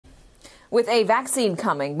With a vaccine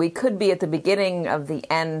coming, we could be at the beginning of the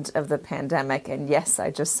end of the pandemic. And yes, I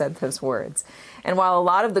just said those words. And while a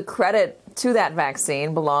lot of the credit to that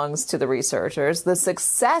vaccine belongs to the researchers, the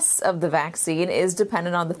success of the vaccine is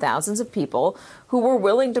dependent on the thousands of people who were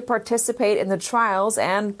willing to participate in the trials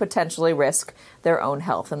and potentially risk their own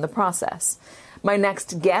health in the process. My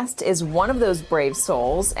next guest is one of those brave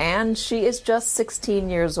souls, and she is just 16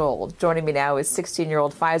 years old. Joining me now is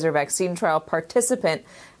 16-year-old Pfizer vaccine trial participant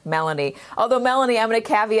Melanie. Although, Melanie, I'm going to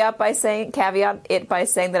caveat it by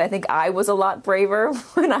saying that I think I was a lot braver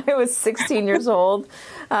when I was 16 years old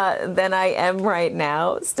than I am right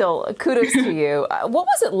now. Still, kudos to you. What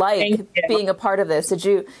was it like being a part of this? Did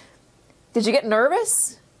you get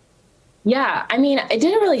nervous? Yeah, I mean, it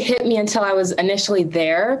didn't really hit me until I was initially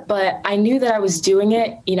there, but I knew that I was doing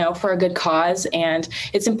it, for a good cause. And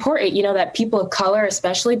it's important, that people of color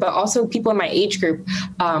especially, but also people in my age group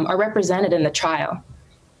are represented in the trial.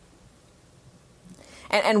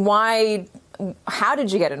 And why, how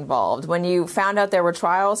did you get involved? When you found out there were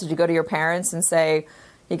trials, did you go to your parents and say,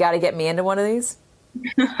 you got to get me into one of these?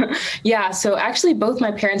 Yeah, so actually both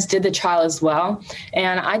my parents did the trial as well.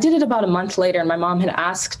 And I did it about a month later, and my mom had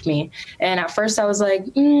asked me. And at first I was like,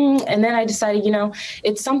 and then I decided,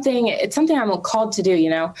 it's something I'm called to do,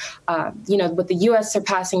 with the U.S.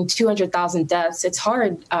 surpassing 200,000 deaths, it's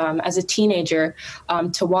hard as a teenager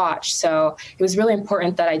to watch. So it was really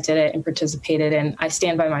important that I did it and participated, and I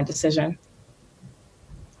stand by my decision.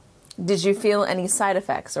 Did you feel any side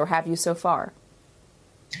effects, or have you so far?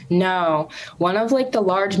 No. One of the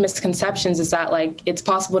large misconceptions is that it's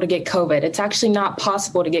possible to get COVID. It's actually not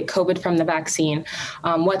possible to get COVID from the vaccine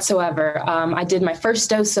whatsoever. I did my first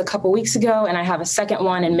dose a couple weeks ago, and I have a second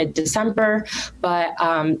one in mid-December, but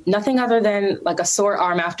nothing other than a sore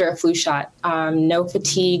arm after a flu shot. No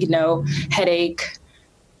fatigue, no headache.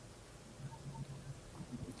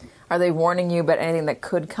 Are they warning you about anything that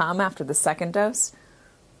could come after the second dose?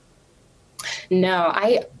 No,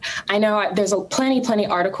 I know there's plenty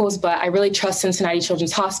articles, but I really trust Cincinnati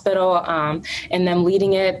Children's Hospital and them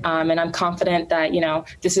leading it. And I'm confident that,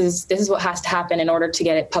 this is what has to happen in order to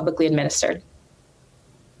get it publicly administered.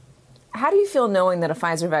 How do you feel knowing that a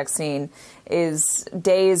Pfizer vaccine is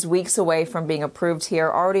days, weeks away from being approved here,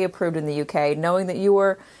 already approved in the UK, knowing that you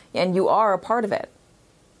are a part of it?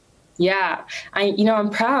 Yeah, I'm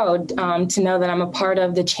proud to know that I'm a part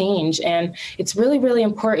of the change, and it's really, really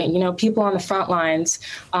important. People on the front lines,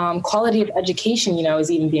 quality of education, is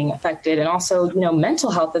even being affected, and also, mental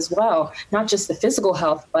health as well, not just the physical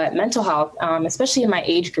health, but mental health, especially in my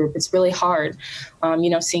age group. It's really hard,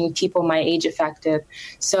 seeing people my age affected.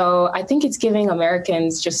 So I think it's giving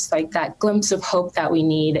Americans just that glimpse of hope that we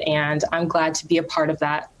need, and I'm glad to be a part of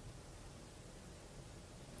that.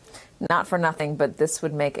 Not for nothing, but this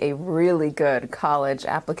would make a really good college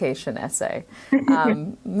application essay.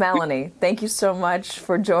 Melanie, thank you so much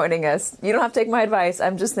for joining us. You don't have to take my advice.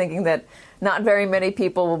 I'm just thinking that not very many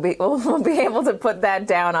people will be able to put that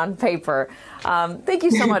down on paper. Thank you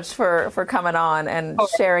so much for coming on and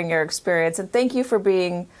sharing your experience. And thank you for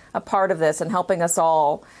being a part of this and helping us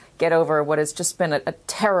all get over what has just been a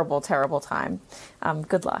terrible, terrible time.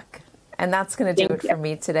 Good luck. And that's going to do it for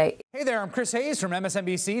me today. Hey there, I'm Chris Hayes from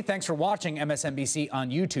MSNBC. Thanks for watching MSNBC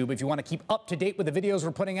on YouTube. If you want to keep up to date with the videos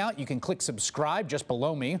we're putting out, you can click subscribe just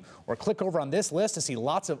below me, or click over on this list to see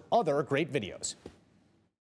lots of other great videos.